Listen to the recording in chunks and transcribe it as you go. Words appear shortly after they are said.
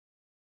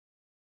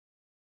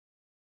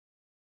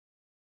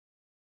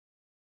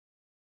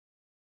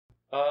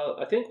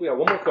I think we got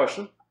one more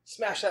question.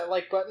 Smash that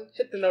like button.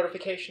 Hit the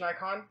notification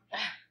icon.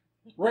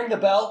 Ring the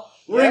bell.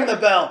 Ring the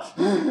bell.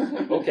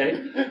 Okay.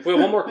 We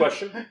have one more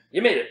question.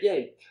 You made it.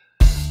 Yay.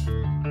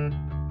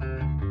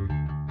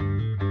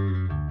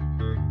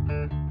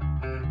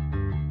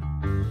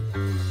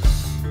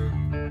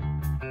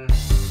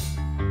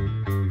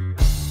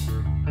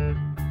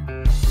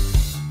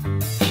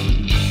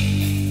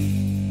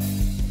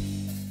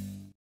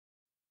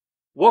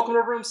 Welcome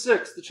to Room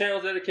 6, the channel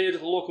dedicated to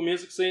the local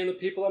music scene and the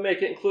people that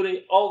make it,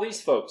 including all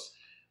these folks.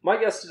 My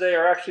guests today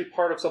are actually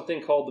part of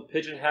something called the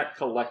Pigeon Hat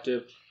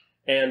Collective,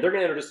 and they're going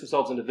to introduce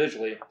themselves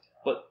individually.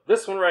 But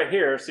this one right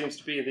here seems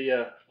to be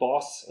the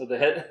boss, or the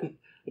head,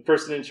 the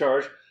person in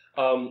charge.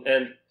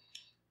 And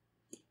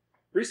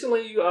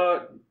recently,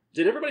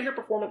 did everybody here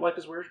perform at Life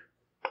is Weird?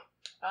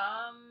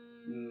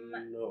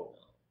 No.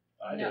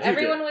 No,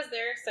 everyone was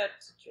there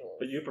except Jules.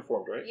 But you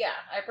performed, right? Yeah,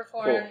 I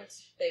performed. Cool.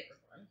 They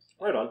performed.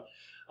 Right on.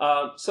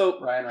 So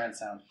Ryan ran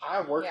sound. I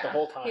worked the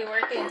whole time. He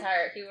worked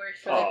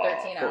for like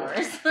 13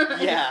 hours.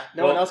 Yeah,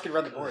 no one else could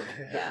run the board.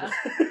 Yeah.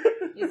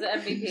 He's the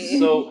MVP.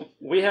 So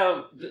we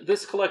have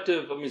this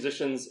collective of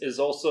musicians is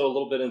also a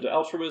little bit into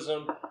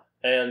altruism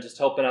and just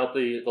helping out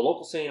the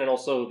local scene and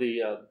also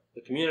the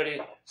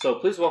community. So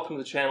please welcome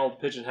to the channel,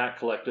 Pigeon Hat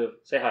Collective.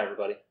 Say hi,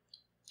 everybody.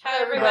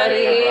 Hi,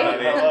 everybody.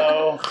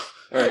 Hello.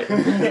 All right.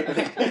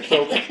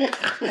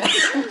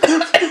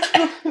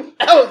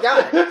 Oh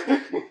God!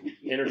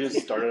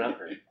 Introduce started out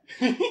great.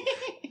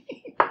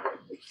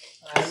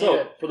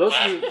 So for those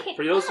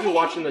of you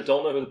watching that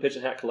don't know who the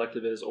Pigeon Hat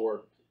Collective is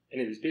or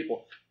any of these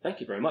people, thank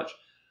you very much.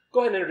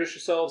 Go ahead and introduce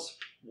yourselves,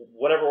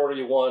 whatever order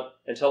you want,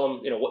 and tell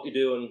them what you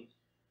do and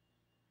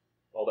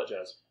all that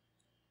jazz.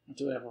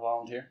 Do we have a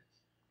volunteer?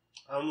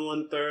 I'm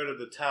 1/3 of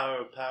the Tower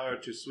of Power,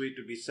 too sweet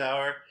to be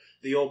sour.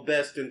 The old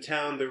best in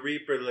town, the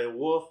Reaper, Le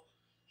Wolf,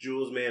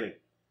 Jules Manning.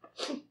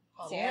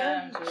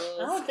 Damn, I Jules.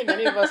 don't think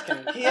any of us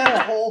can. He had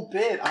a whole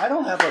bit. I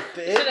don't have a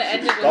bit. Should have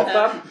ended with Golf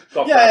that. clap?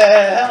 Golf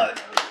Yeah.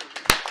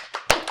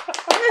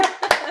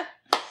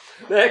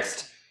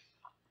 Next.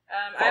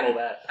 Follow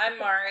that. I'm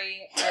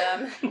Mari.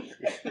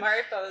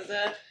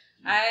 Mariposa.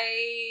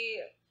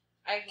 I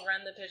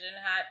run the Pigeon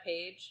Hat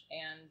page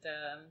and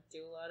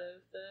do a lot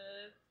of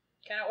the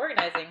kind of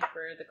organizing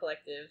for the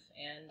collective,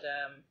 and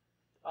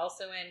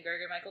also in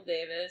Gregor Michael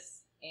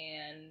Davis,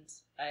 and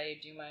I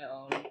do my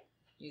own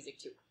music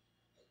too.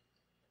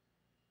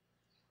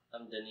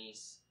 I'm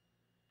Denise.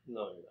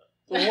 No, you're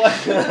not.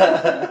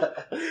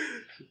 What?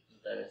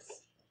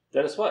 Dennis.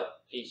 Dennis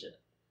what? FIJA.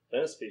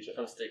 Dennis FIJA.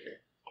 From Sticker.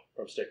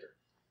 From Sticker.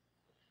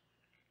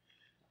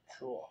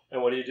 Cool.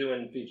 And what do you do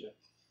in FIJA?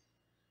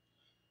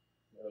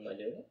 What am I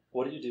doing?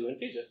 What do you do in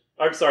FIJA?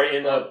 I'm sorry,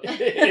 in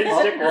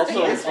Sticker.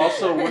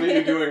 Also, what are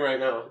you doing right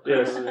now?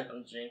 Yes.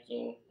 I'm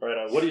drinking. Right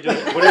on. What do you do?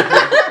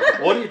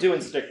 What do you do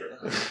in Sticker?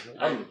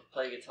 I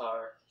play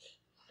guitar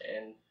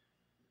and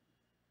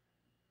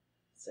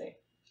sing.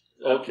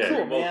 Okay.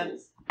 Cool, man.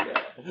 Vocals.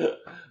 Yeah.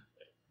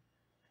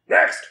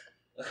 Next.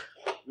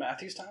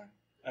 Matthew's time?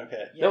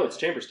 Okay. No, it's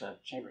Chambers time.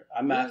 Chamber.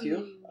 I'm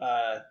Matthew.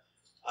 I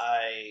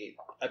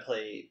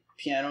play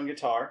piano and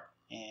guitar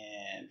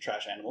and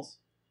Trash Animals.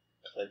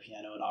 I play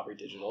piano in Aubrey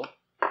Digital.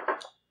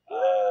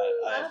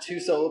 I have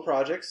 2 solo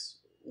projects.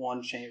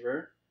 One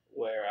chamber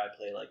where I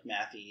play like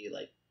mathy,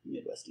 like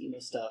Midwest emo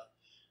stuff,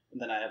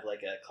 and then I have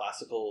like a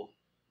classical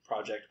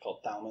project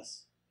called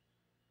Thalamus.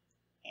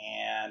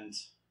 And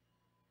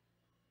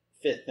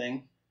Fifth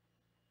thing.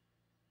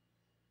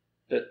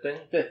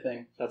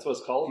 That's what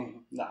it's called?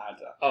 Nah, I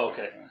don't. Oh,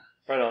 okay.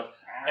 Right on.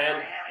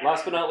 And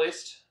last but not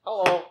least,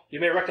 Hello. you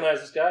may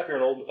recognize this guy if you're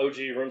an old OG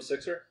Room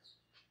 6er.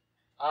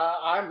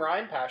 I'm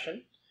Ryan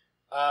Passion.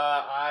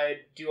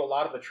 I do a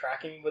lot of the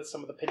tracking with some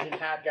of the Pigeon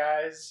Hat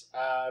guys.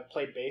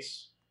 Played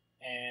bass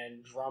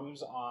and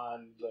drums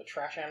on the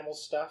Trash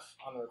Animals stuff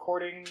on the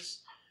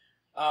recordings.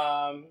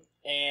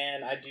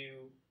 And I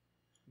do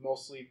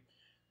mostly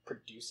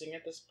producing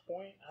at this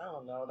point. I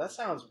don't know. That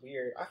sounds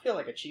weird. I feel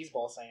like a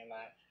cheeseball saying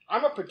that.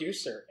 I'm a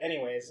producer.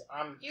 Anyways,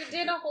 You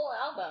did a whole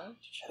album.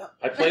 Shut up.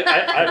 I play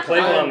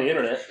one on the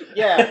internet.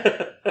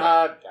 Yeah.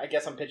 I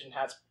guess I'm Pigeon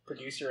Hat's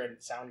producer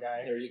and sound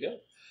guy. There you go.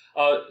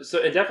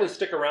 And definitely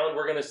stick around.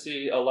 We're going to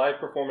see a live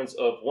performance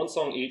of one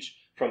song each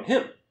from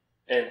him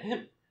and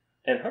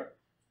her.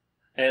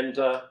 And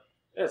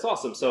it's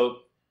awesome.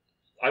 So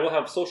I will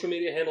have social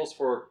media handles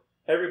for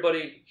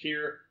everybody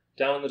here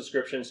down in the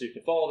description so you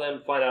can follow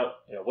them, find out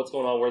what's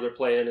going on, where they're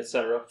playing,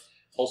 etc.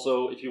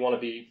 Also, if you want to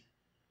be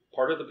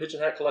part of the Pigeon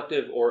Hat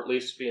Collective or at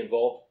least be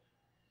involved,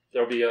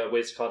 there will be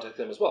ways to contact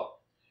them as well.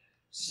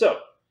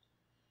 So,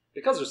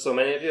 because there's so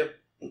many of you,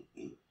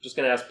 I'm just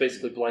going to ask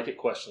basically blanket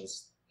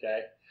questions,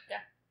 okay?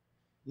 Yeah.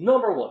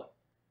 Number 1,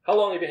 how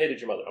long have you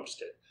hated your mother? I'm just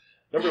kidding.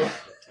 Number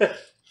 1.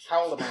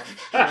 How old am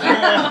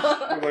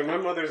I? Like, my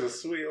mother's a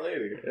sweet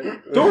lady.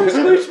 Don't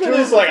switch me.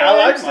 Jules like, I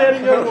like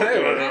standing my up. I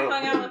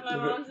hung out with my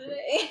mom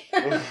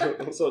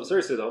today. So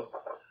seriously though,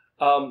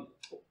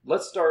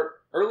 let's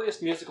start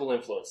earliest musical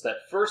influence. That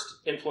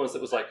first influence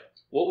that was like,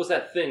 what was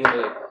that thing that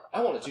like,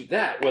 I want to do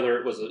that? Whether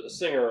it was a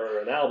singer or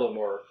an album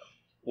or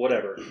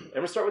whatever. And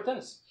we'll start with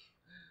Dennis.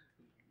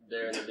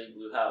 They're in the big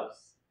blue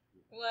house.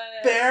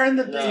 What? Bear in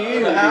the No.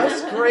 Big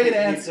House. Great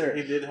answer.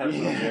 He did have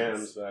some Yes.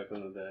 jams back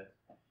in the day.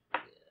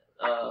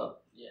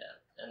 Yeah,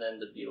 and then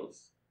the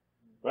Beatles.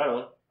 Right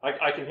on.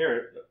 I can hear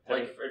it.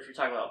 Like if you're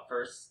talking about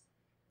first.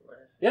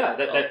 Yeah,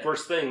 that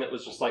first thing that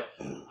was just like,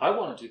 I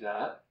want to do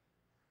that.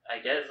 I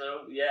guess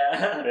so.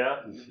 Yeah. Yeah.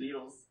 The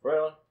Beatles. Right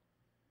on.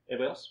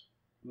 Anybody else?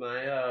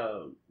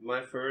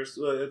 My first,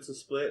 well, it's a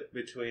split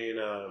between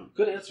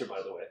Good answer,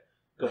 by the way.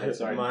 Go ahead.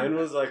 Sorry. Mine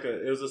was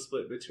it was a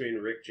split between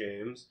Rick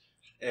James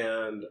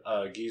and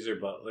Geezer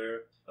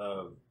Butler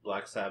of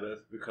Black Sabbath,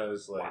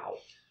 because Wow.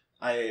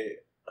 I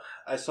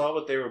saw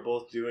what they were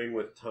both doing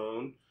with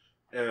tone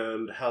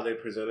and how they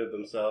presented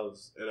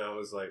themselves, and I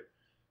was like,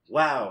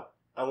 wow,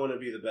 I want to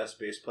be the best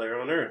bass player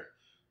on earth.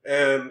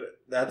 And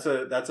that's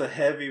a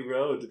heavy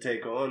road to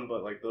take on,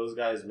 but like those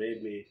guys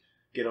made me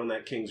get on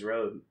that King's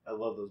Road. I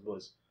love those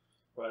boys.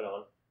 Right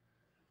on.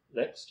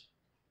 Next.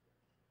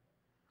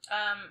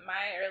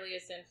 My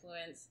earliest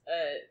influence,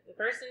 the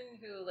person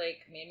who like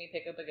made me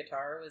pick up a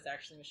guitar was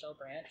actually Michelle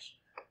Branch,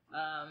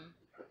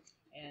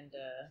 and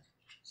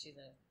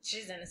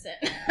she's innocent.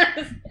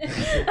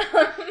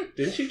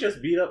 Didn't she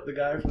just beat up the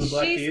guy from the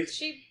Black Keys?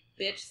 She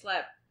bitch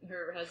slapped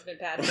her husband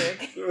Patrick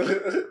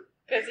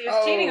because he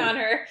was cheating on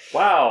her.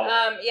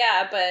 Wow.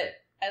 Yeah, but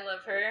I love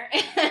her.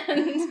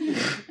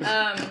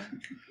 And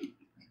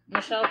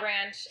Michelle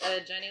Branch,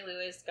 Jenny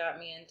Lewis got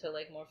me into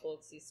like more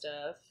folksy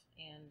stuff,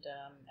 and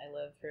I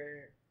love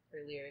her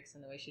lyrics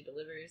and the way she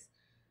delivers.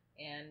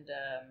 And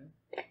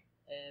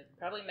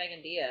probably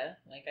Megan Dia.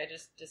 Like I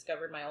just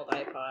discovered my old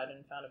iPod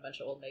and found a bunch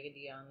of old Megan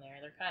Dia on there.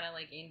 They're kind of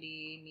like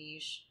indie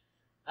niche.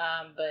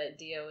 But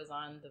Dia was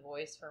on The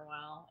Voice for a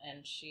while,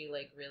 and she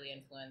like really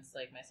influenced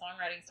like my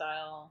songwriting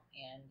style,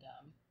 and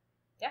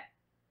yeah.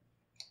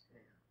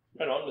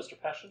 Right on, Mr.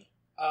 Passion.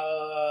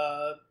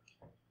 A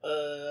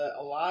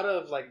lot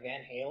of like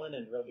Van Halen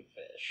and Real Big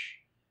Fish.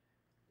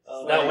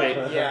 No, wait.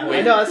 Yeah, Wait.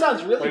 I know that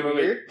sounds really Wait.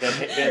 weird. Van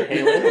Halen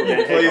or Van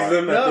He plays Hagar?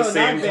 them at No, the not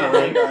same Van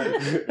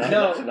time. Hagar.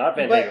 No, not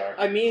Van but Hagar.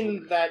 I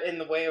mean that in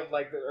the way of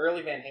like the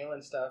early Van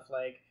Halen stuff,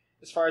 like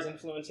as far as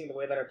influencing the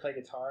way that I play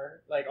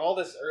guitar, like all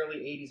this early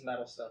 '80s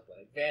metal stuff,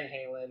 like Van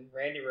Halen,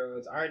 Randy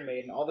Rhoads, Iron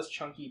Maiden, all this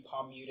chunky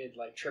palm muted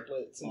like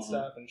triplets and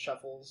stuff and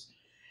shuffles,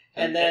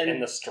 and then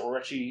and the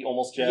stretchy,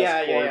 almost jazz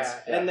yeah, chords.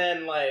 yeah. And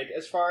then like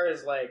as far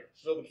as like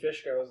Real Big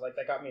Fish goes, like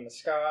that got me into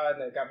ska,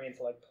 and that got me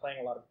into like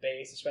playing a lot of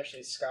bass,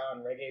 especially ska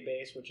and reggae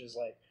bass, which is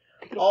like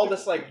all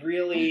this like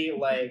really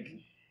like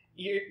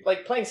you're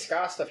like playing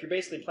ska stuff. You're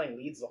basically playing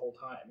leads the whole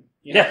time,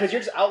 you know, Yeah. because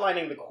you're just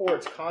outlining the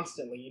chords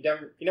constantly. You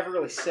never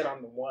really sit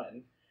on the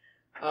one,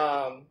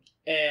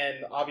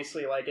 and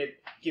obviously like it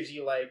gives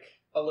you like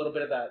a little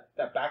bit of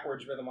that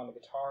backwards rhythm on the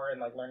guitar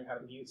and like learning how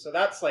to mute. So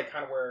that's like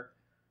kind of where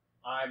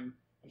I'm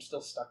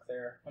still stuck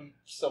there. I'm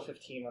still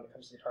 15 when it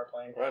comes to guitar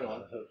playing. Right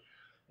on.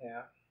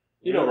 Yeah.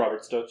 You know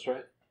Robert Stokes,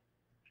 right?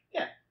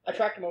 I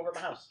tracked him over at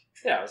my house.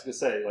 Yeah, I was gonna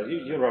say, like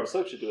you and Robert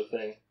Stokes should do a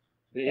thing.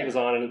 He Yeah. was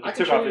on and I he can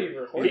took show off. you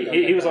the recording.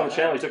 He was on the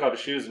channel. He took off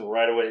his shoes and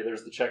right away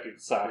there's the checkered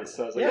socks.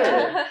 So I was like,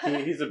 Yeah.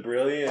 He's a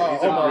brilliant. Oh,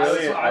 He's a I was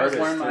brilliant I was artist.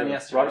 wearing mine too.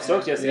 yesterday. Robert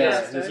Stokes, yes, Yeah,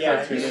 yes. his Yeah,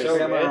 cartoon he's is so I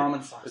got my good.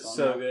 ramen socks It's on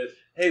so now. good.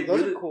 Hey, Those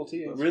really, are cool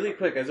too. really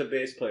quick, as a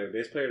bass player to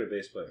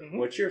bass player, Mhm.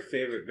 what's your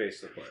favorite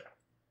bass to play?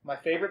 My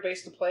favorite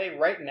bass to play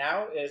right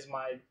now is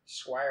my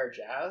Squire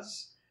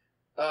Jazz.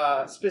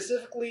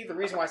 Specifically, the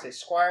reason why I say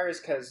Squire is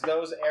because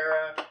those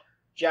era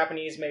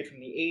Japanese made from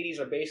the 80s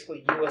are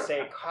basically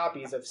USA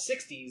copies of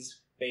 60s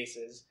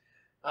basses.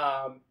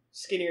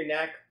 Skinnier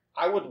neck.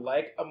 I would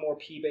like a more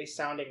P-bass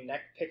sounding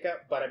neck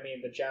pickup, but I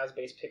mean the jazz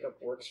bass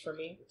pickup works for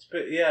me.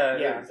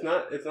 Yeah.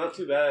 It's not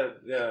too bad.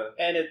 Yeah.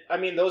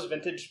 And those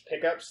vintage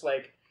pickups,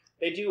 like,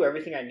 they do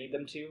everything I need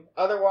them to.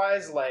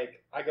 Otherwise,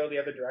 like, I go the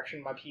other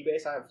direction. My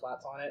P-bass, I have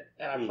flats on it,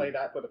 and I play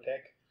that with a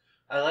pick.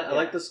 I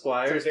like the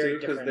Squires So very too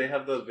because different. they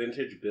have the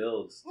vintage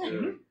builds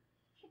too.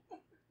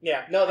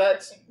 Yeah, no,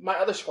 that's my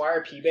other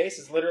Squire P-bass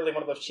is literally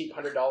one of those cheap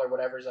 $100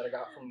 whatevers that I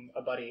got from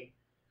a buddy.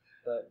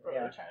 But We're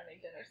yeah, trying to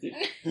make dinner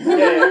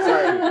yeah,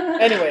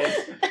 sorry. Anyways,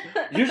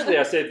 Usually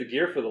I save the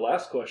gear for the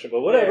last question,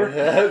 but whatever.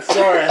 Yeah.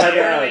 Sorry, I had to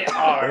Here we ask.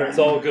 are. It's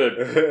all good.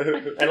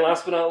 And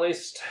last but not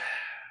least,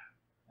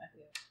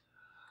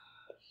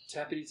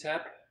 tappity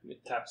tap,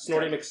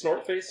 snorty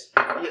McSnort face.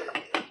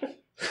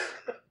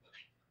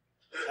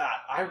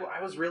 I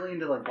was really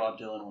into like Bob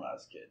Dylan when I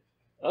was a kid.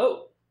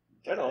 Oh,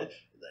 right on.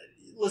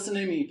 Listen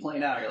to me play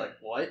now, you're like,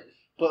 what?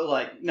 But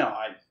like, no,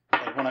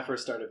 like when I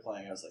first started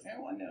playing, I was like, I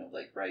want to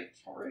like write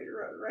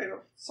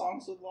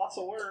songs with lots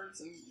of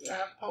words and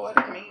have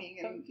poetic meaning.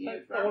 And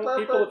I want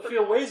people to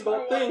feel ways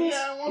about things.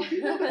 Yeah, I want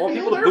people to, I want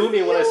people to boo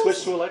me when I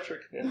switch to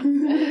electric.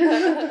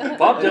 Yeah.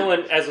 Bob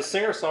Dylan, as a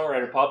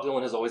singer-songwriter, Bob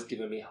Dylan has always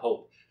given me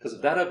hope. Because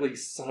if that ugly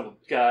son of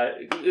a guy,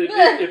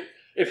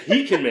 if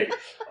he can make it.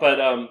 But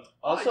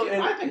Also,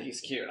 I think he's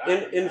cute.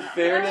 in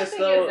fairness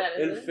think though, it's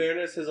that, is in it?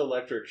 fairness, his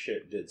electric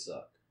shit did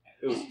suck.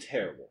 It was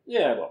terrible.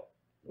 yeah,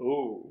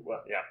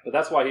 well, yeah. But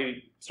that's why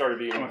he started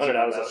being hunted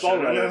out as a That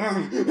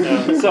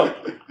shit. songwriter. So,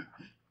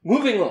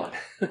 moving on,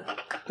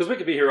 because we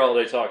could be here all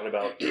day talking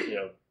about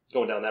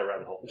going down that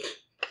rabbit hole.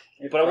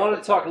 But I wanted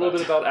to talk a little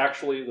bit about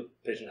actually the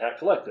Pigeon Hat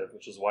Collective,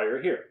 which is why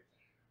you're here.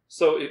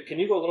 So can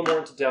you go a little more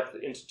into depth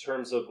into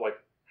terms of like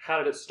how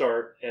did it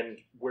start and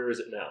where is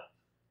it now?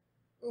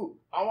 Ooh,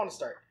 I want to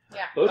start.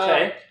 Yeah.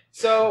 Okay.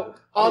 So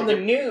on the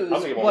news,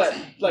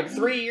 like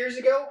 3 years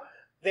ago,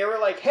 they were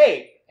like,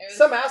 "Hey,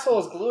 some asshole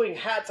is gluing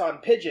hats on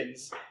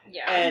pigeons,"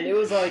 Yeah. and it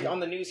was like on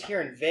the news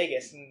here in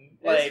Vegas, and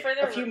It was like for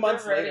a few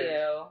months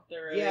later, the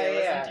rodeo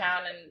was in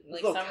town, and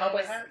like little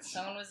cowboy hats.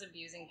 someone was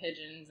abusing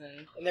pigeons,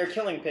 and they're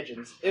killing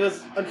pigeons. It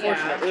was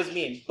unfortunate. Yeah. It was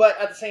mean, but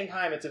at the same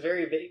time, it's a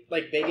very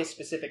Vegas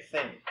specific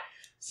thing.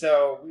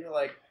 So we were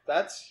like,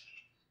 let's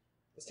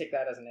take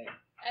that as a name.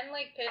 And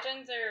like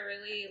pigeons are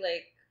really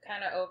like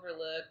kind of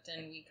overlooked,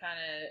 and we kind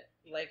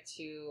of like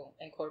to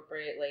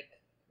incorporate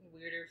like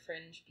weirder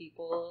fringe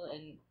people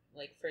and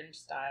like fringe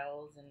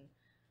styles and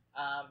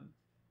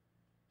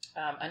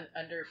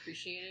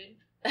underappreciated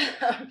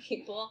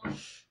people,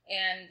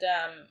 and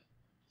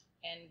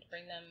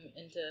bring them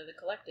into the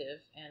collective.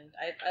 And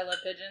I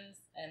love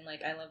pigeons, and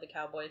like I love the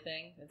cowboy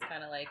thing. It's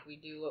kind of like we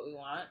do what we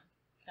want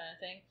kind of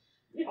thing.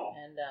 Yeah.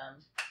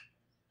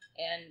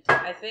 And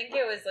I think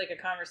it was like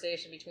a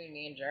conversation between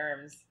me and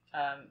Germs.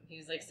 He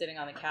was like sitting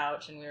on the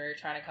couch, and we were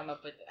trying to come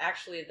up with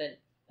actually the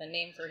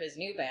name for his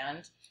new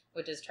band,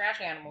 which is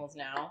Trash Animals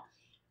now.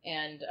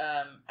 And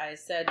I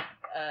said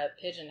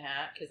Pigeon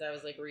Hat because I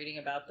was like reading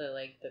about the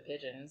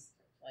pigeons,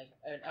 like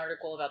an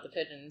article about the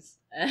pigeons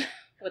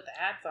with the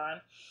hats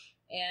on,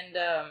 and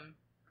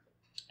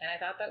I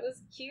thought that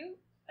was cute.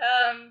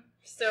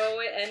 So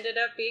it ended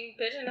up being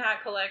Pigeon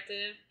Hat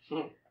Collective,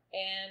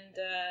 and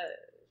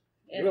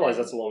you realize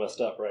that's a little messed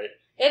up, right?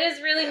 It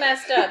is really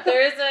messed up.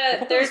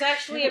 There's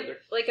actually a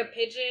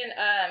pigeon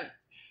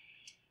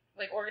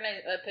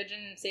a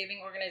pigeon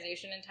saving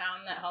organization in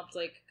town that helps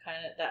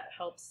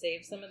helps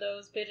save some of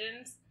those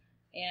pigeons,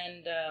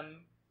 and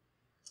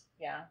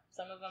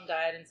some of them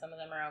died and some of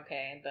them are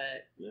okay.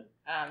 But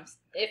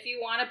if you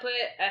want to put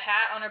a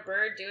hat on a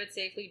bird, do it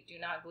safely. Do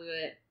not glue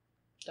it.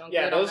 Don't glue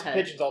it on those the head.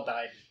 pigeons all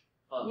died.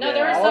 No,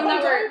 there were some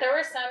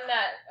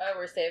that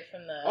were saved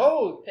from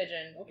the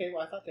pigeon. Okay,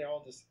 well I thought they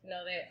all just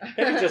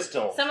Maybe just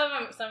don't. Some of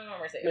them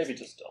were saved. Maybe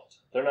just don't.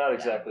 They're not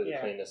exactly the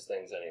cleanest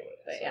things anyway.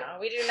 But so.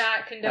 we do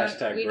not condone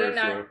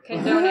 #bird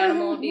condone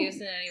animal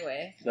abuse in any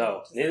way.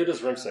 No, neither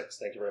does Room 6.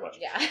 Thank you very much.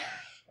 Yeah.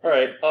 All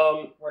right.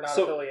 We're not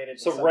affiliated.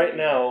 So right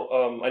now,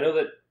 I know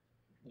that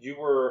you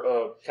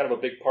were kind of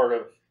a big part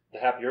of the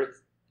Happy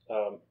Earth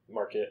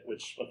market,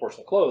 which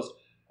unfortunately closed.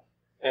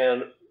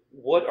 And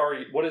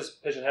what is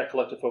Pigeon Hat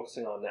Collective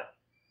focusing on now?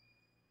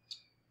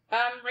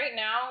 Right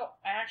now,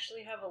 I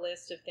actually have a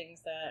list of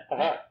things that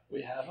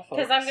we have a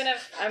because I'm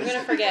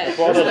gonna forget.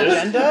 There's an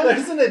agenda.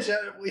 There's an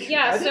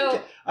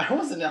agenda. I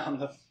wasn't on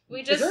the.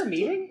 We just. Is there a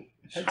meeting?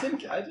 I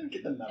didn't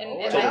get the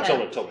memo. Tell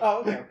me.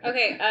 Oh, okay.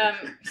 Okay.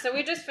 So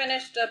we just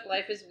finished up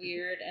Life is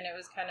Weird, and it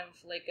was kind of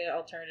like an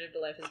alternative to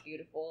Life is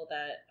Beautiful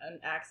that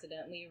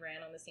accidentally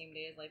ran on the same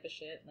day as Life is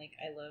Shit. Like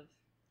I love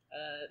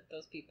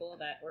those people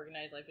that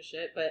organize Life is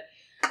Shit, but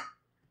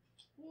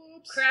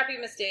crappy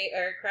mistake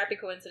or crappy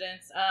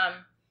coincidence.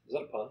 Is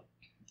that a pun?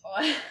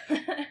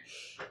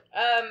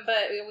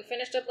 But we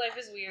finished up Life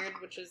is Weird,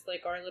 which is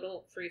like our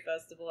little free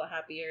festival at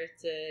Happy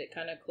Earth to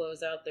kind of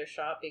close out their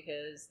shop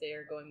because they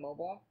are going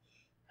mobile.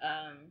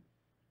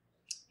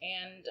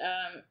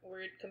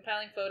 We're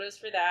compiling photos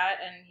for that,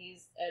 and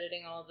he's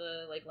editing all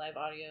the like live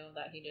audio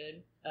that he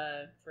did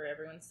for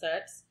everyone's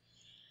sets,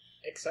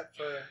 except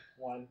for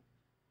one.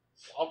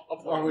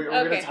 Are we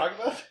going to talk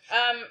about?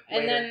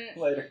 And then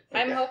later.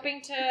 I'm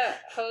hoping to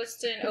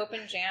host an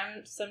open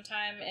jam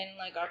sometime in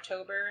like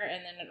October,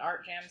 and then an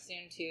art jam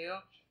soon too.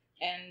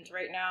 And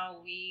right now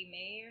we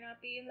may or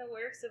not be in the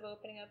works of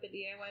opening up a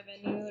DIY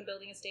venue and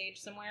building a stage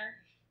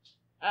somewhere.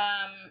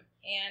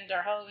 And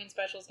our Halloween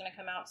special is going to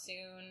come out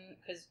soon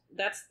because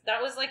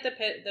that was like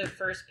the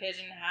first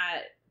Pigeon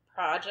Hat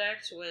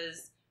project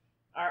was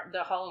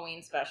the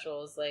Halloween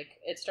specials. Like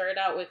it started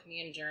out with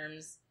me and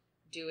Germs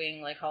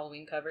doing like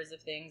Halloween covers of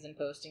things and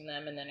posting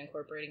them, and then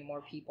incorporating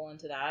more people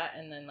into that,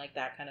 and then like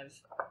that kind of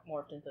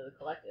morphed into the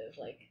collective.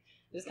 Like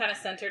it was kind of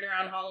centered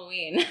around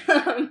Halloween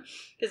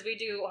because we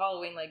do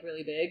Halloween like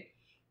really big,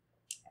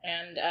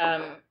 and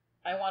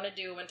I want to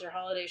do a winter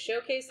holiday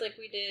showcase like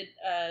we did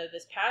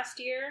this past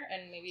year,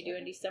 and maybe do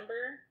in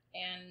December,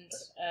 and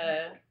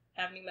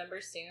have new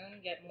members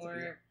soon. Get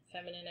more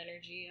feminine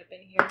energy up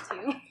in here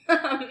too.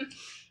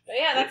 But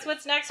yeah, that's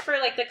what's next for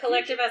like the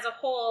collective as a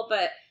whole.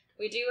 But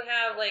we do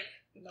have like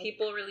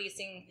people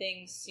releasing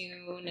things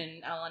soon,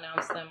 and I'll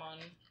announce them on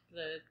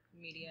the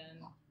media and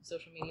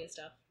social media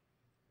stuff.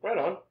 Right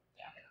on.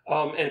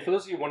 Yeah. And for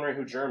those of you wondering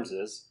who Germs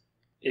is,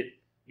 if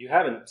you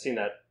haven't seen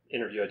that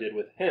interview I did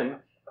with him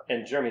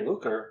and Jeremy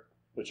Luker,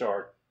 which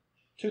are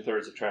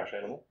 2/3 of Trash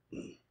Animal.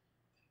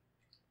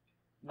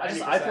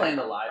 I play in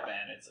the live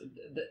band. It's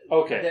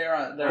okay. They're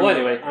well,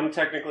 anyway, I'm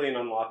technically an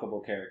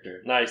unlockable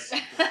character. Nice.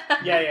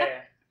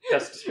 Yeah.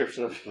 Best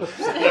description of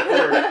that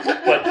word.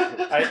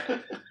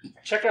 But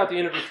check out the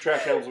interview for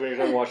Trash Animals when you're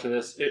done watching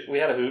this. We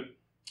had a hoot.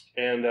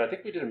 And I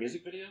think we did a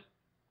music video.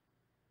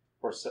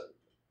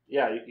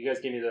 Yeah, you guys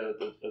gave me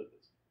the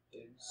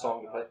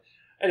song to play.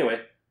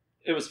 Anyway,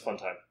 it was a fun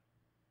time.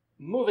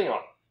 Moving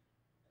on,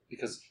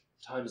 because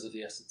time is of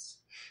the essence.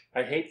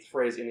 I hate the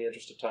phrase "in the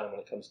interest of time" when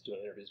it comes to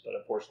doing interviews, but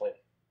unfortunately,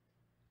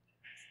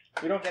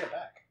 We don't get it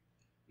back.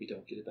 we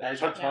don't get it back.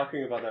 As you're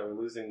talking about that, we're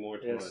losing more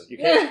time. Yes,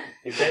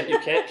 you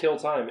can't kill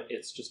time.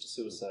 It's just a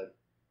suicide.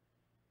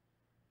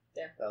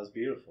 That was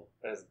beautiful.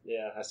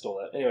 I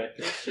stole that. Anyway,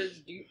 It's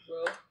just deep,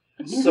 bro.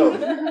 so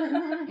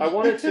I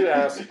wanted to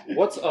ask,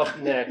 what's up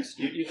next?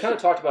 You kind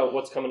of talked about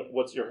what's coming.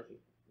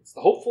 It's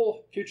the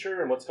hopeful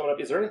future and what's coming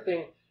up. Is there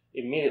anything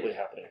immediately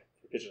happening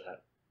for Pigeon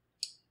Hat?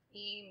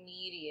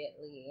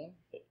 Immediately.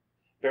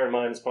 Bear in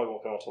mind, it's probably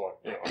won't come out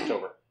until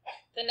October.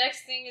 The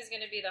next thing is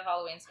going to be the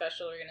Halloween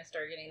special. We're going to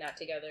start getting that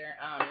together.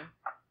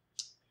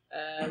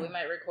 We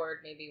might record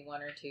maybe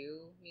 1 or 2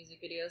 music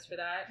videos for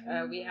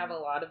that. We have a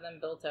lot of them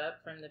built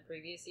up from the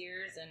previous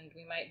years, and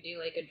we might do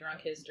like a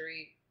drunk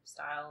history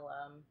style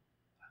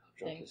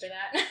thing for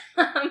that.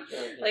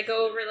 Like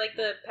go over like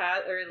the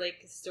path or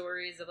like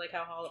stories of like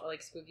how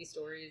like spooky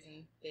stories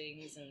and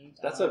things. And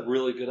That's a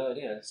really good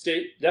idea.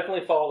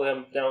 Definitely follow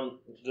them down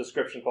in the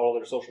description. Follow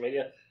their social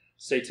media.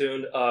 Stay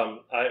tuned.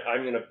 I'm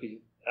gonna be.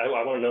 I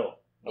want to know.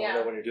 I want to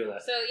know when you're doing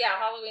that. So yeah,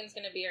 Halloween's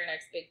going to be our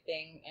next big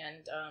thing,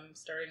 and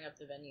starting up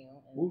the venue.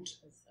 And Woot.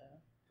 it's,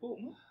 Cool.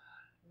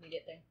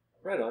 immediate thing.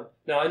 Right on.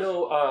 Now I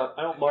know,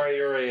 Mari,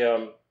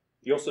 you're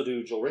you also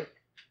do jewelry.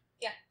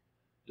 Yeah.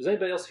 Does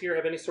anybody else here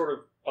have any sort of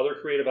other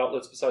creative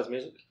outlets besides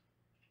music?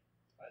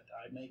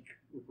 I make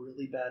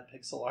really bad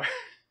pixel art.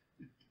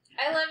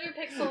 I love your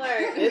pixel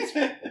art.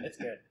 It's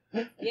good.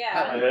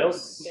 Yeah. Anybody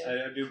else?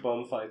 I do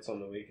bum fights on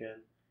the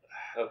weekend.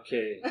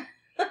 Okay.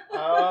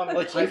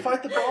 Like you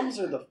fight the bums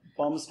or the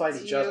bums fight Do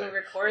each you other?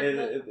 record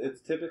them?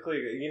 It's typically,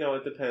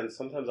 it depends.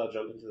 Sometimes I'll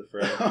jump into the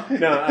fray.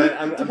 No,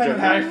 I'm Depending on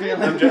how I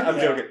feel. I'm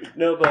joking.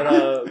 No, but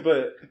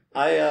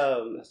I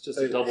That's just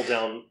a double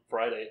down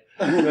Friday.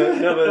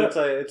 no, but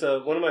it's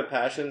one of my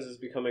passions is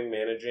becoming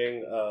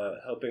managing,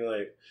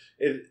 helping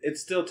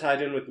it's still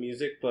tied in with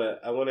music,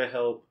 but I want to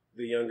help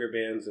the younger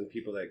bands and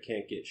people that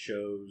can't get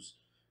shows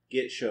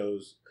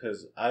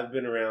because I've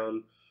been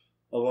around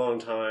a long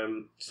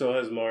time. So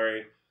has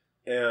Mari,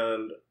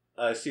 and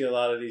I see a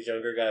lot of these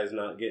younger guys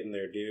not getting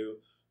their due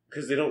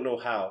because they don't know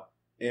how.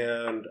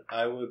 And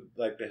I would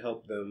like to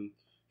help them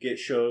get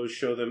shows,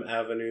 show them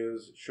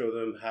avenues, show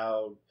them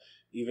how,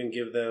 even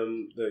give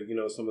them the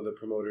some of the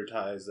promoter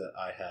ties that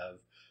I have.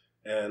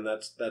 And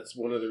that's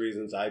one of the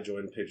reasons I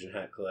joined Pigeon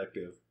Hat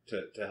Collective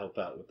to help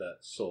out with that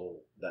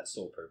soul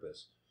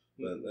purpose.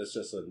 But that's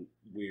just a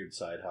weird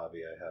side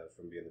hobby I have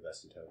from being the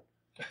best in town.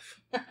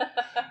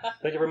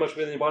 Thank you very much for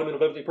being the embodiment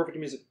of everything perfect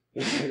in music.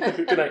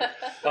 Good night.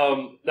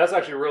 That's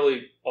actually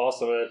really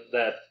awesome.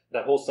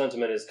 That whole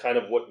sentiment is kind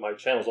of what my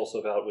channel is also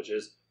about, which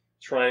is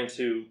trying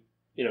to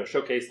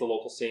showcase the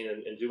local scene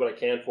and do what I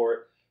can for it.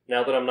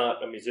 Now that I'm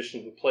not a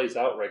musician who plays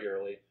out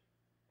regularly,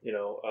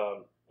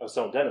 I was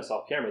telling Dennis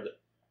off camera that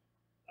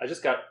I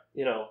just got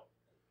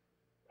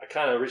I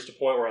kind of reached a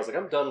point where I was like,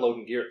 I'm done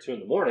loading gear at 2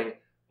 a.m,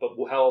 but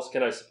how else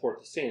can I support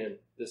the scene? And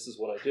this is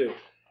what I do.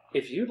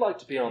 If you'd like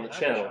to be on the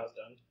channel, I was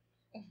done.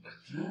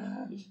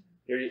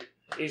 you're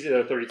easy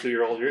there,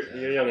 32-year-old. You're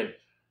youngin'.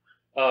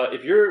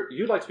 If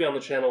you'd like to be on the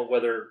channel,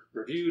 whether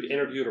reviewed,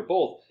 interviewed, or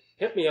both,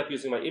 hit me up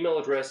using my email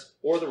address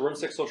or the Room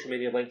 6 social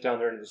media link down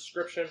there in the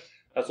description.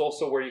 That's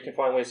also where you can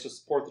find ways to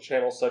support the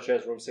channel, such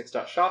as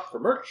room6.shop for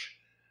merch,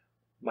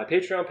 my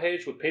Patreon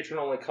page with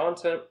patron-only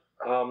content,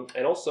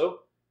 and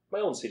also my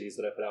own CDs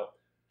that I put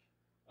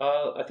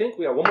out. I think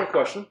we have one more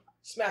question.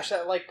 Smash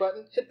that like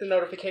button. Hit the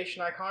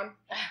notification icon.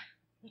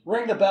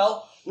 Ring the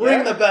bell.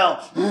 Ring the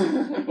bell.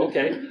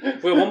 Okay.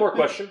 We have one more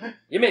question.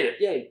 You made it.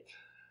 Yay.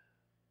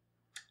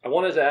 I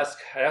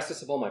asked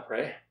this of all my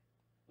prey.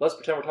 Let's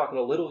pretend we're talking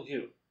to little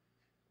you.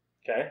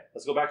 Okay?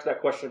 Let's go back to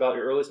that question about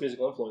your earliest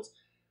musical influence.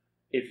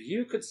 If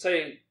you could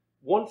say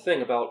one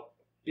thing about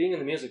being in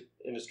the music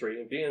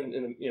industry and being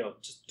in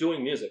just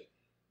doing music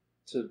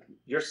to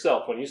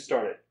yourself when you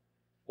started,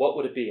 what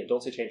would it be? And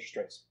don't say change your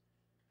strings.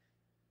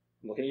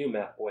 I'm looking at you,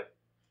 math boy.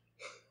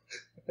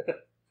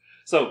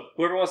 So,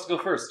 whoever wants to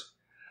go first,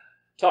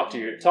 talk to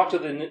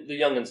the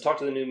youngins, talk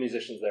to the new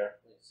musicians there.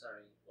 Wait,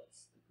 sorry,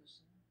 what's the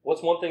question?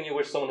 What's one thing you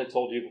wish someone had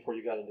told you before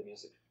you got into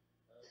music?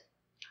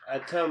 I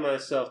tell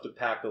myself to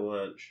pack a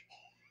lunch.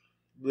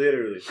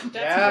 Literally.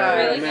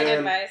 That's really good man.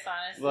 advice,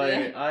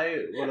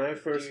 honestly. When I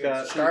first Dude,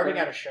 got starving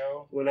at a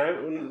show. more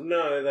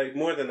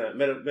than that,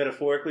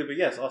 metaphorically, but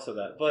yes, also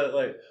that. But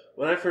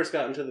when I first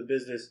got into the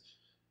business,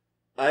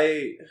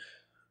 I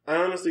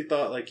honestly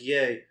thought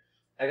yay,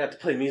 I got to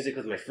play music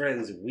with my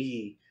friends,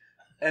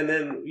 and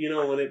then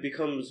when it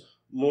becomes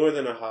more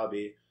than a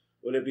hobby,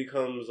 when it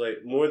becomes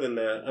more than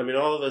that, I mean,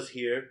 all of us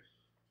here,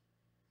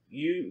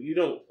 you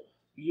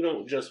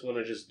don't just want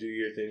to just do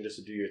your thing just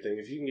to do your thing.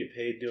 If you can get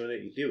paid doing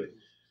it, you do it.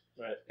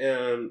 Right.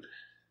 And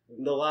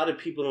a lot of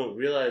people don't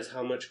realize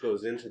how much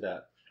goes into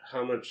that,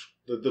 how much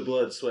the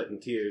blood, sweat,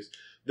 and tears,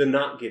 the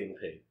not getting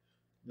paid.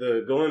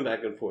 the going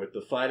back and forth,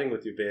 the fighting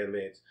with your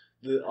bandmates,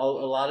 a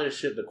lot of the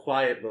shit, the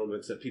quiet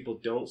moments that people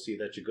don't see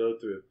that you go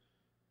through,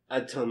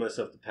 I'd tell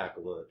myself to pack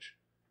a lunch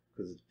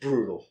because it's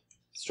brutal.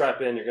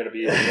 Strap in, you're going to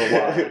be in for a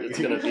while. It's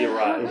going to be a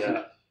ride,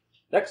 yeah.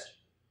 Next.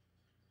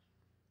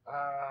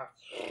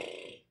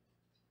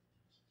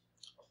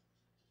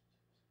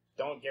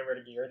 Don't get rid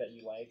of gear that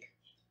you like.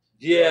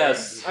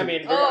 Yes. I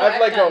mean,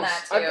 I've done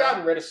that too. I've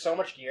gotten rid of so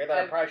much gear that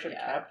I probably should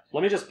have kept.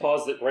 Let me just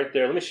pause it right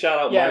there. Let me shout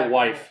out my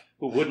wife,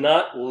 who would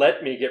not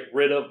let me get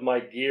rid of my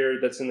gear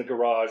that's in the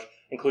garage,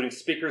 including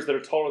speakers that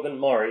are taller than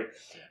Mari,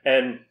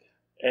 and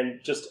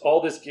just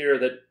all this gear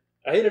that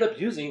I ended up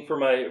using for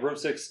my Room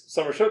 6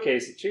 Summer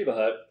Showcase at Chiba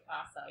Hut.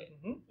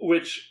 Awesome.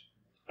 Which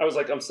I was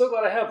like, I'm so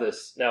glad I have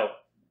this. Now,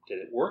 did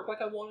it work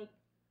like I wanted?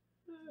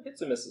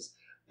 Hits and misses.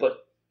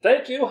 But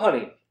thank you,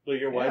 honey. But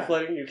your wife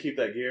letting you keep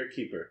that gear,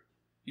 keep her.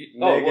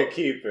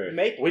 Keep her.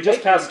 We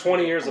just passed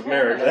 20 years of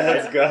marriage.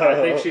 Let's go. I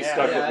think she's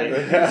stuck with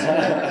me.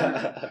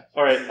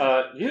 All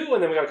right, you,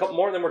 and then we got a couple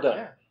more, and then we're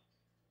done.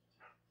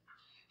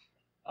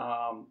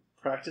 Yeah.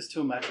 Practice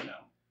to a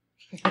metronome.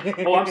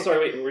 Oh, I'm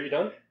sorry. Wait, were you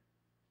done?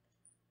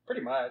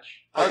 Pretty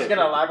much. I was going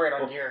to elaborate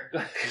on gear.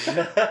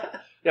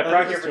 Yeah,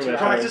 practice to a metronome.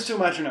 Practice to a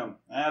metronome.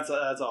 That's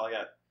all I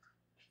got.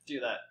 Do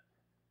that,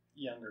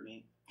 younger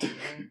me.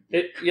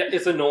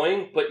 It's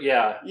annoying, but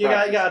yeah. You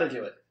got to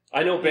do it.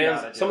 I know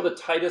bands, some of the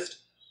tightest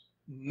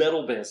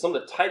metal bands, some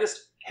of the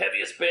tightest,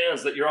 heaviest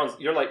bands that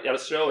you're like at a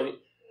show, and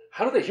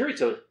how do they hear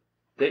each other?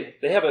 They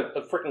have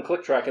a freaking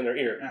click track in their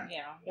ear.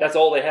 Yeah. That's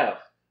all they have,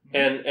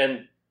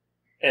 and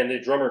the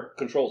drummer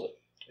controls it.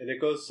 And it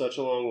goes such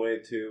a long way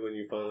too when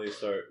you finally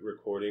start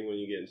recording. When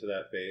you get into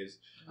that phase,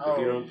 if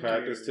you don't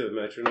practice to a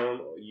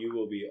metronome, you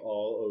will be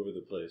all over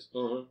the place.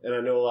 Mm-hmm. And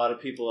I know a lot of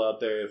people out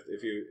there.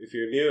 If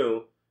you're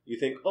new. You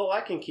think, oh,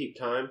 I can keep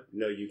time.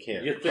 No, you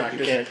can't. You think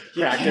you can't.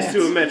 Practice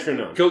to a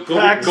metronome. Go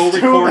record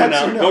an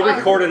album. Go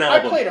record an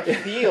album. I played a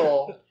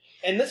feel,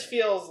 and this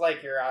feels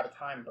like you're out of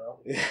time, bro.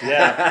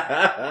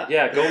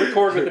 Yeah. Go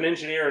record with an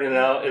engineer in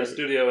a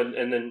studio,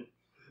 and then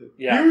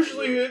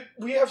Usually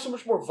we have so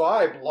much more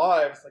vibe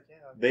live. It's like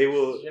they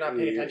will. You're not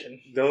paying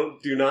attention.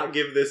 Do not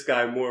give this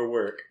guy more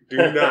work.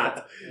 Do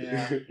not.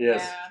 Yes.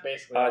 Yeah.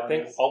 Basically, I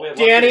think all we have.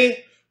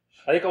 Danny.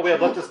 I think all we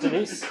have left is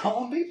Denise.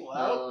 Calling people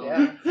out.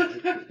 Yeah.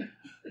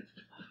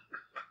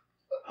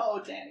 Oh,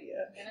 Danny,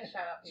 yeah. I'm going to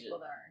shout out people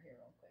that aren't here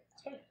real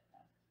quick.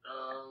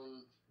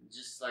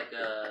 Just like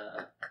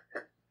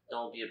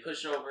don't be a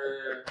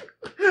pushover.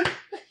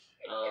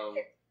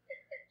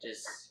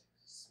 Just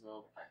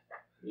smoke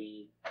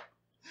weed.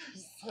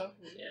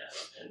 Yeah,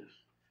 and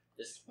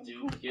just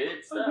do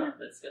good stuff.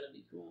 That's gonna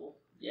be cool.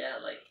 Yeah,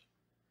 like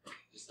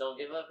just don't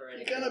give up or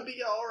anything. You're gonna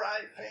be all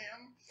right,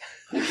 fam.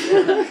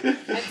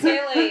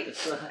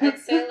 I'd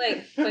say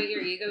like put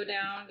your ego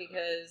down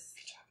because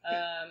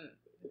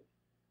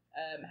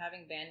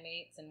having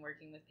bandmates and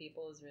working with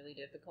people is really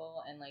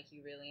difficult, and like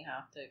you really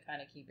have to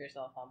kind of keep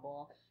yourself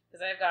humble.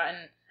 Because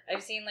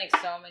I've seen like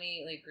so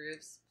many like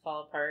groups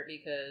fall apart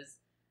because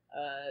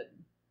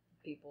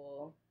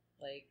people's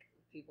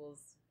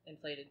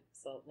inflated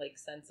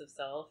sense of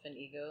self and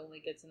ego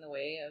like gets in the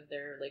way of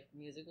their like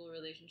musical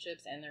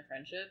relationships and their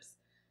friendships,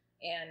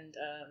 and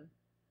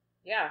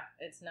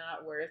it's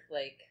not worth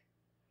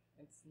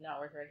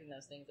wrecking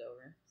those things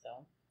over.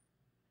 So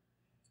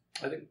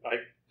I think I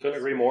couldn't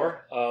agree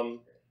more.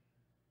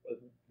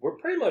 We're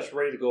pretty much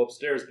ready to go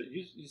upstairs, but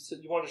you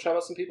said you wanted to shout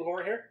out some people who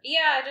weren't here?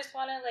 Yeah, I just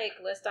want to like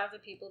list off the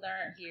people that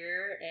aren't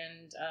here,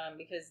 and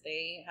because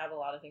they have a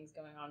lot of things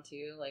going on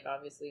too. Like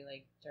obviously,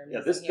 like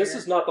Jeremy's this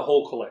is not the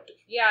whole collective.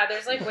 Yeah,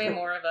 there's like way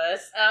more of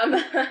us.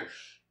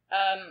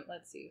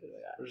 Let's see who do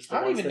we got.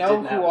 I don't even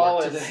know who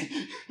all is.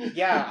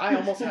 Yeah, I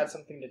almost had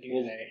something to do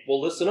today.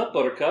 Well, listen up,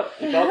 Buttercup.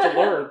 You're about to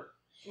learn.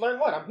 Learn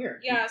what? I'm here.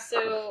 Yeah,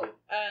 so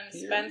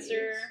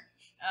Spencer,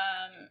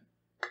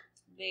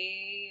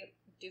 they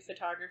do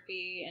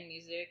photography and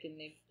music, and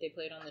they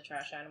played on the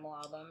Trash Animal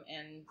album,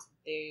 and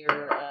they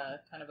are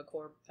kind of a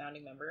core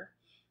founding member.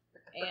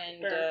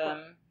 And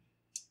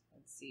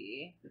let's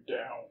see,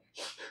 down.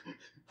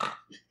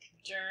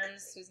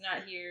 Germs, who's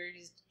not here,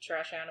 he's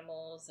Trash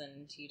Animals,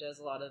 and he does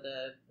a lot of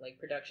the like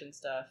production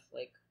stuff,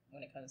 like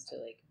when it comes to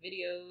like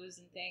videos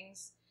and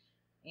things.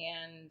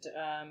 And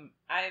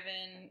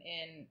Ivan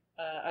in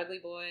Ugly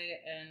Boy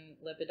and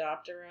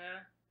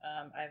Lepidoptera.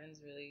 Ivan's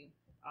really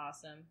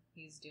awesome.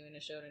 He's doing a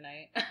show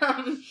tonight.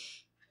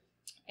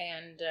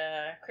 And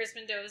Chris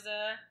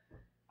Mendoza,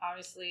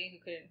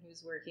 obviously,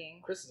 who's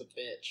working. Chris is a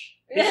bitch.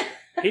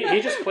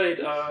 He just played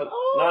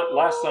not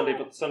last Sunday,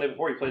 but the Sunday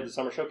before. He played the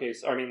summer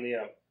showcase. I mean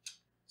the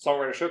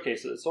songwriter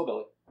showcase at Soul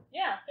Belly.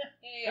 Yeah.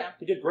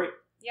 He did great.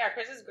 Yeah,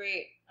 Chris is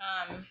great.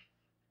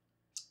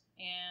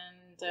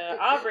 And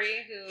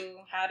Aubrey, who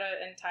had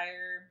an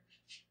entire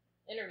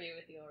interview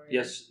with you already.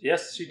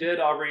 Yes, she did.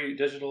 Aubrey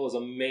Digital is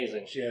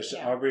amazing. Yes,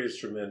 yeah. Aubrey is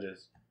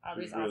tremendous.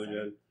 Aubrey's She's really awesome.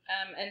 Good.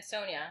 And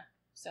Sonia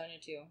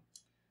too.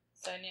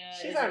 Sonia.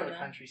 She's out of the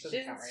country. She's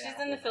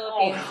in the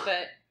Philippines,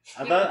 but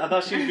I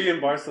thought she'd be in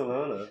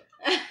Barcelona.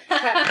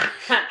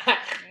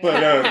 but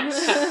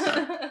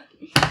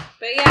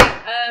But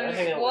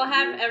yeah, we'll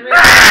have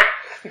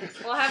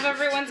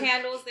everyone's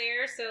handles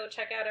there, so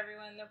check out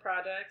everyone their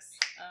projects.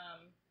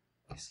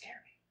 They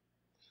scare me.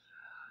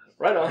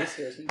 Right on. It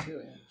scares me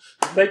too. Yeah.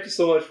 Thank you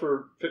so much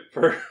for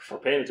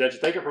paying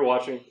attention. Thank you for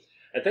watching,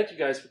 and thank you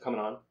guys for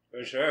coming on.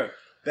 For sure.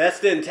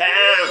 Best in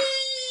town.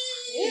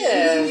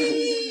 Yeah.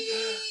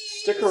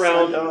 Stick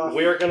around.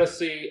 We are going to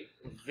see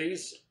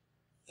these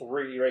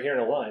three right here in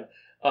a line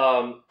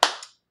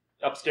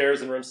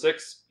upstairs in room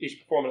 6, each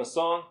performing a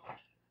song.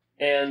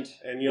 And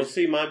you'll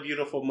see my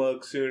beautiful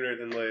mug sooner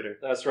than later.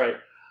 That's right.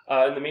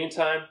 In the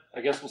meantime,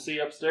 I guess we'll see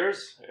you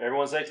upstairs.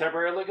 Everyone say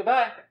temporarily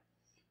goodbye.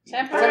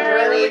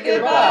 Temporarily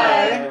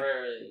goodbye.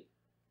 Temporarily.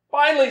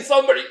 Finally,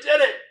 somebody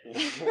did it!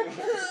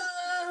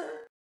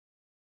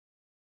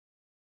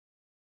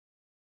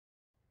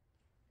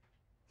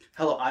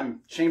 Hello,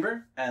 I'm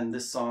Chamber, and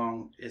this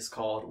song is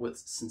called With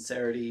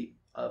Sincerity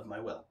of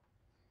My Will.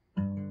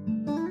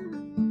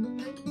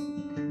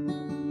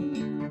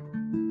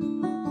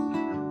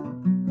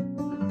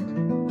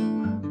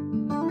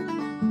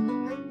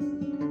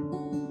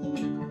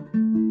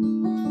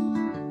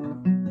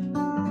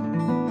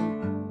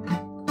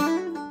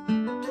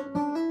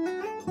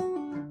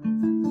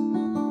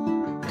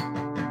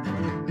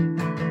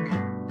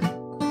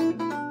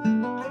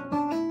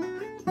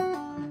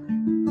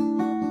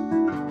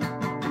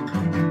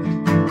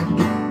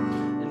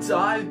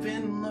 I've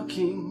been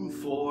looking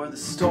for the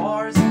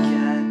stars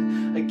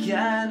again, and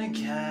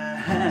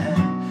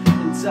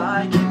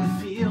I can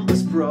feel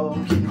this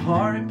broken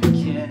heart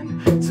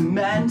begin to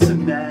mend,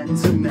 and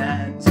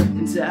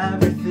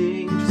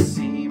everything just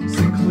seems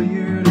so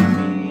clear to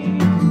me,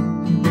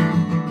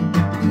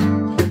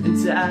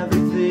 and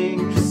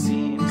everything just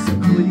seems so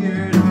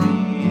clear to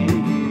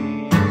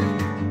me,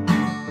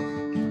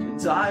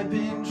 and I've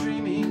been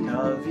dreaming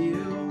of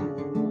you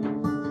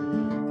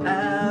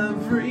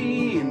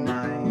every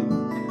night.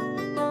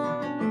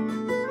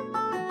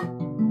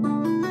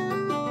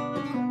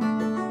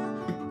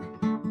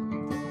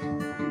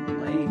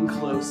 Laying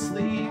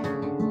closely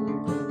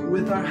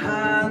with our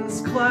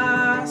hands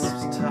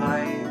clasped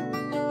tight.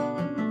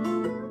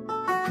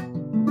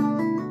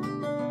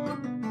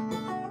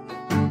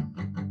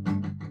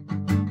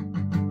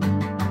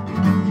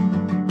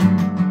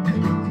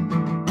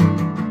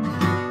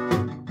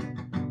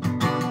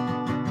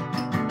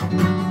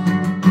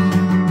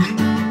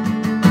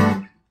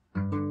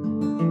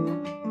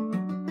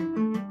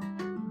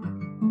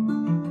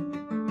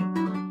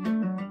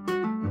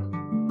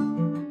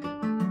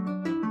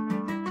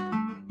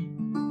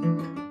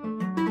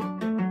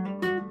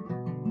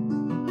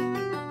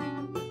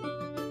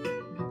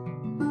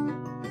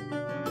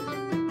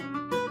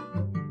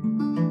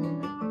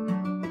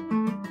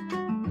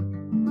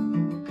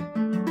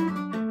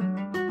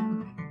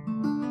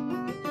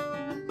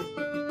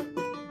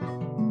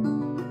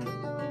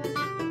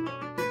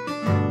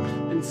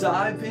 And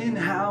I've been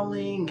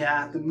howling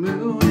at the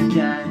moon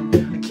again.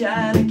 And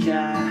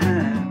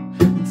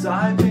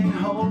I've been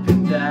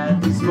hoping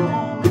that these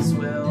moments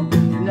will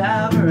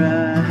never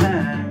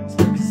end,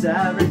 'cause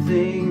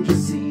everything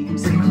just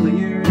seems so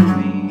clear to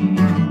me,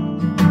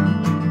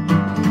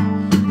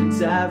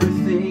 and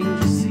everything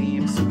just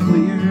seems so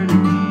clear to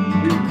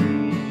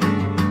me,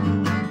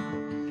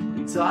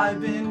 and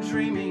I've been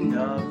dreaming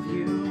of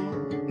you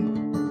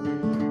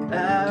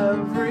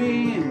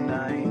every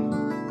night.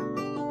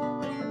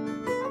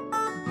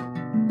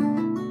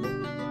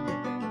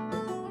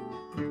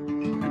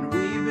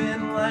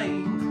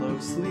 Lying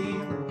closely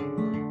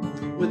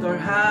with our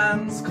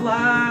hands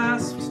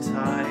clasped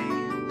tight.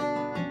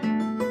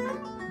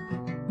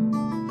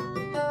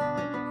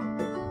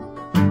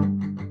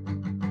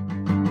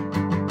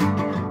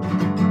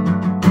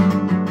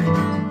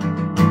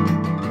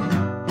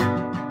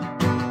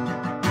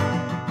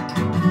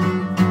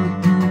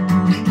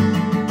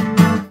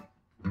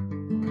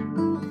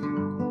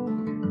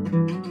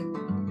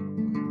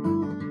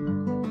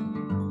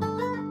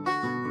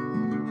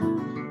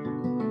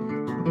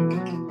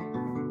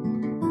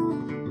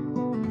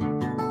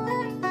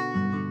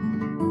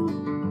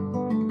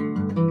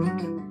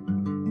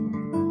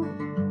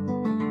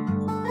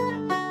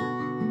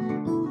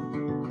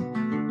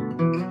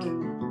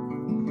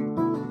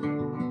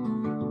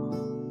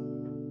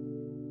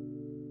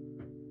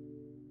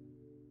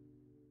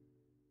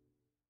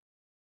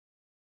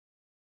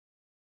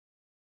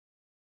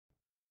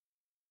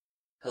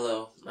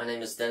 Hello, my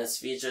name is Dennis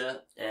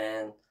FIJA,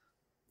 and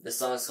this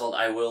song is called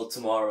I Will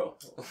Tomorrow.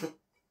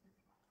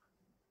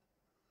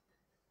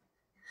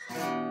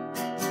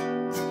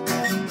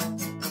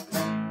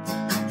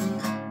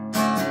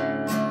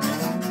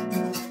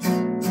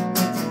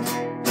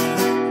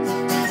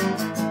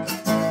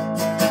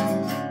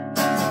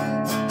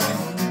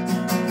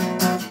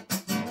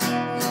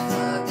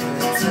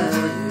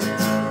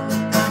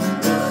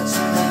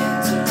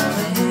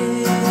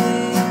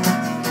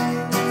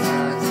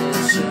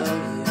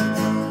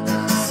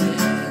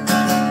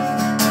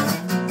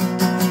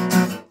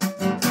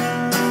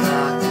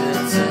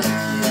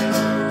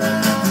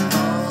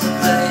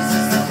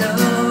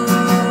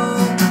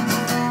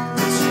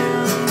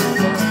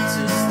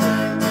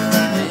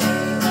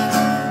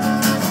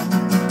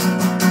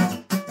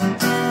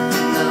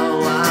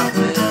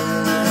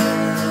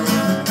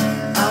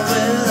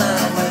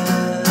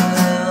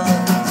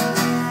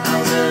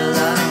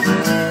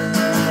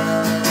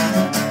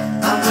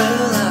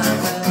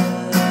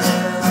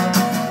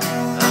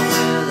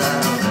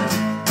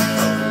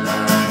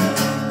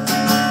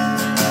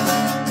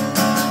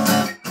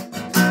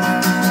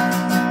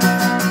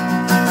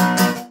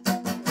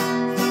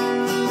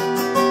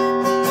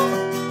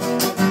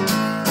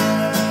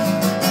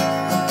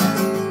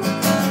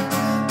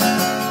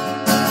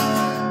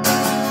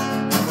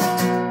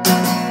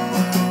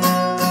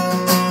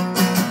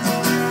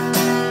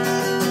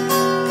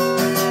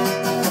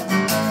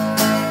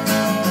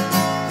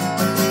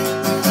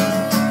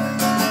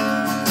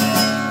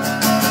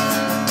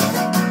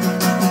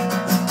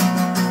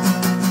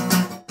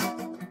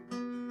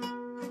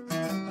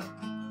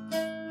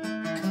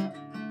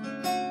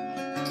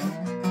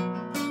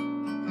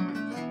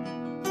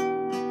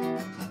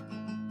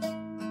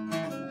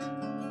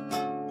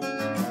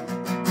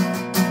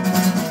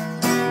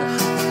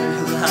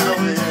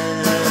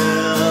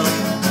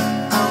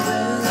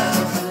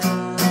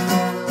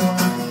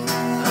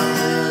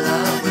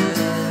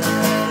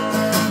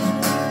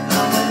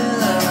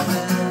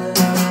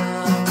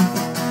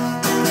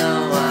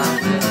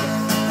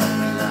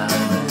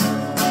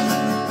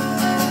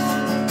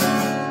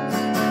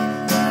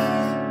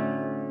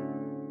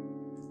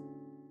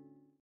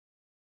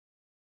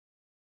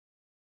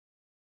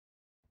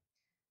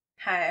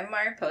 Hi, I'm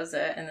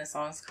Mariposa, and the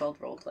song's called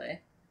Roleplay.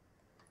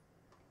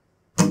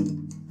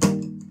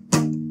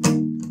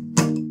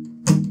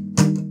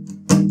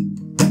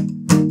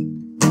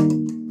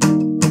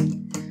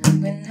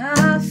 When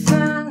I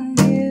found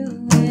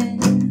you in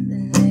the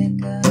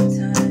nick of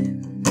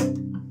time,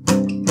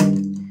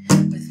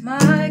 with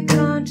my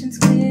conscience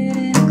cleared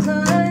and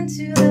inclined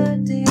to the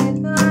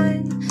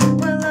divine,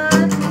 well,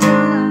 I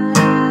thought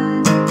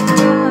I'd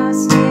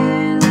lost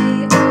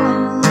nearly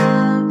all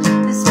of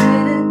this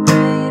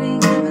vibrating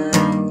mind.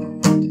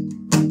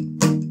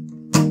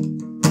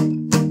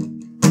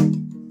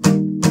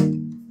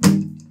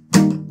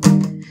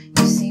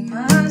 You see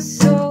my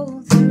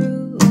soul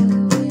through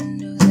the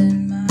windows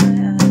in my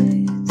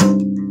eyes.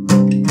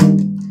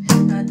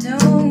 I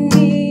don't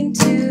need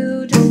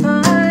to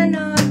define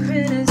or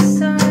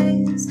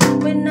criticize.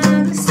 When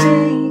I'm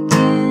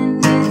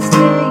mistaken, it's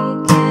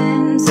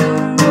taken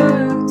some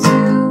work to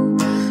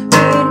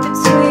read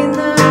between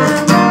the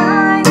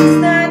lines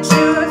that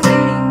you're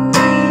feeding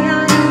me.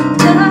 I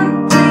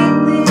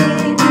completely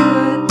do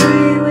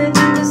agree with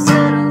the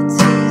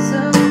subtleties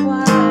of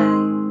why.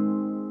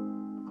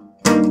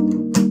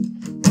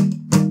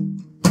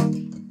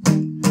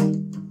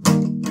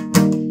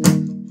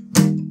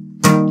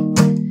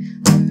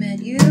 I met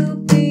you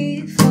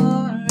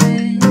before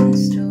in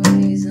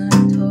stories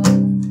untold.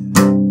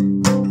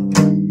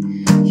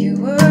 You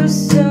were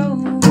so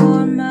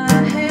warm, my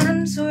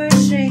hands were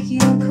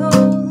shaking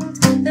cold.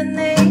 Then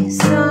they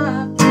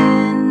stopped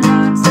and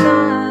hearts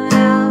thought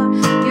out.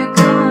 You're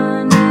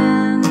gone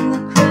and the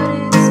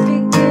credits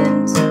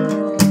begin to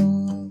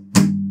roll.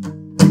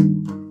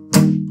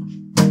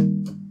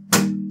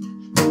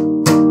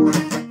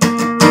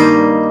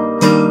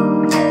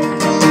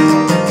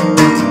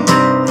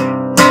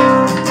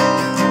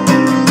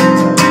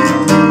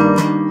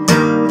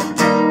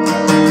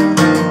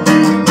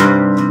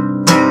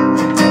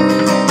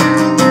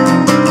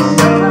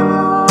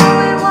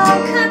 We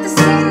won't cut the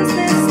scenes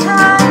this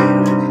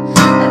time.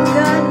 I've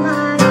got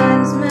my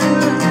lines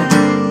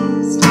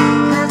memorized.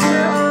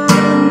 Capture all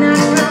the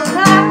natural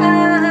light.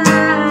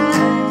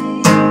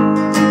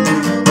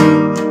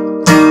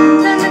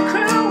 Then the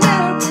crew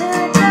will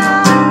tear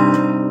down.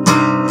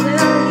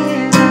 We'll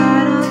hear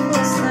that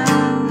awful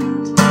sound.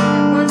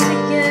 And once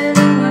again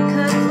we're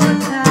cut for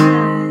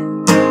time.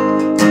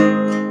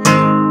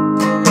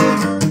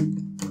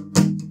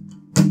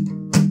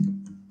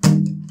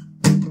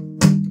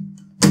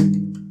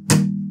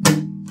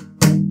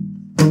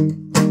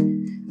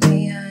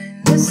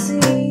 Behind the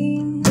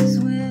scenes,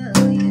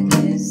 will you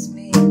kiss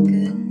me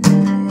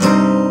goodnight?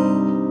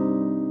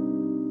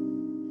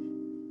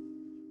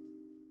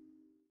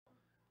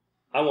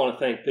 I want to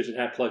thank Pigeon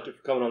Hat Collective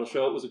for coming on the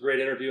show. It was a great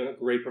interview and a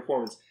great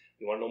performance.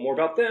 If you want to know more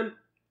about them,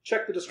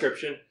 check the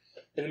description.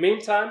 In the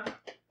meantime,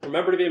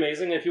 remember to be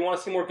amazing. If you want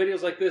to see more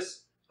videos like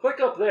this, click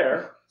up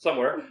there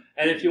somewhere.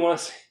 And if you want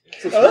to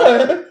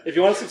subscribe, if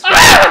you want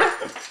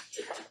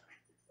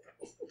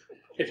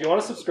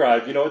to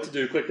subscribe, you know what to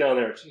do. Click down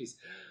there. Jeez.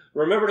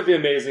 Remember to be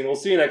amazing. We'll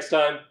see you next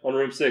time on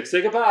Room 6.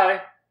 Say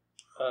goodbye.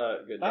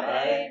 Good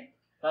Bye.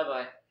 Bye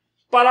bye.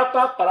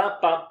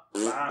 Ba-da-ba-ba-da-ba.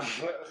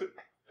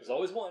 There's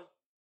always one.